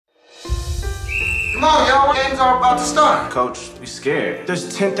Come on, y'all. Games are about to start. Coach, we scared.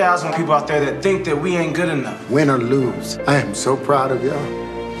 There's 10,000 people out there that think that we ain't good enough. Win or lose, I am so proud of y'all.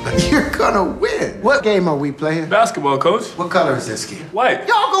 You're gonna win. What game are we playing? Basketball, coach. What color is this kid? White.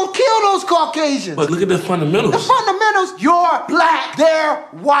 Y'all gonna kill those Caucasians. But look at the fundamentals. The fundamentals, you're black, they're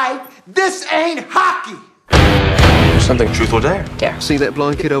white. This ain't hockey. Something truth or dare? Dare. See that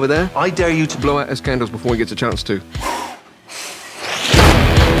blind kid over there? I dare you to Blow out his candles before he gets a chance to.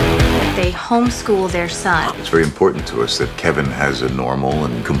 They homeschool their son. It's very important to us that Kevin has a normal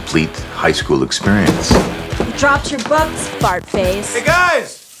and complete high school experience. You dropped your books, fart face. Hey,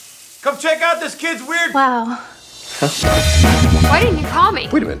 guys! Come check out this kid's weird... Wow. Why didn't you call me?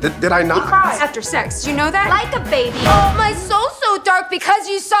 Wait a minute, did I not? He cries after sex. Do you know that? Like a baby. Oh, my soul's so dark because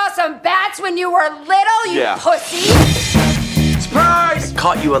you saw some bats when you were little, you pussy. Surprise!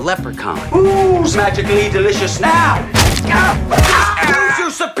 Caught you a leprechaun. Who's magically delicious now? Who's your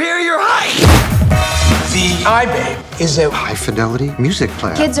superior height? The iBabe is a High-fidelity music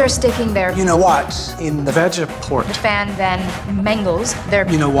player. Kids are sticking their you know what in the Vegaport. fan then mangles their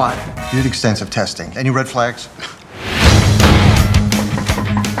You know what? You did extensive testing. Any red flags?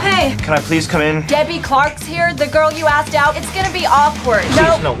 Hey, Can I please come in? Debbie Clark's here, the girl you asked out. It's gonna be awkward.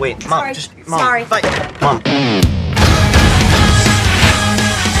 Please, no, wait. Mom, Sorry. just... Mom. Sorry. Mom.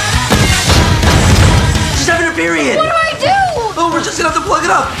 She's having her period. What do I do? Oh, we're just gonna have to plug it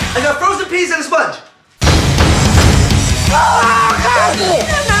up. I got frozen peas and a sponge. No. I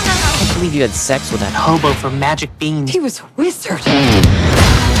can't believe you had sex with that hobo for magic beans. He was a wizard.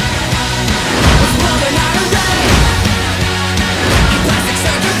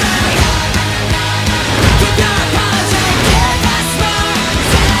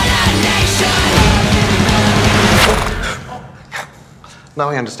 Now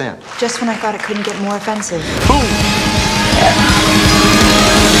I understand. Just when I thought it couldn't get more offensive.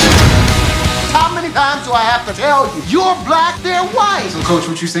 How many times do I have to tell you? You're black, they're white. So, coach,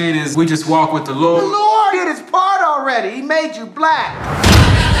 what you saying is we just walk with the The Lord? Lord did his part already. He made you black.